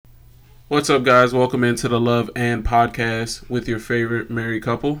What's up, guys? Welcome into the Love and Podcast with your favorite married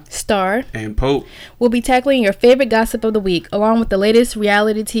couple, Star and Pope. We'll be tackling your favorite gossip of the week, along with the latest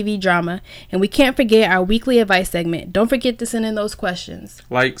reality TV drama. And we can't forget our weekly advice segment. Don't forget to send in those questions.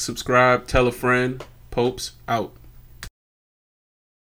 Like, subscribe, tell a friend. Pope's out.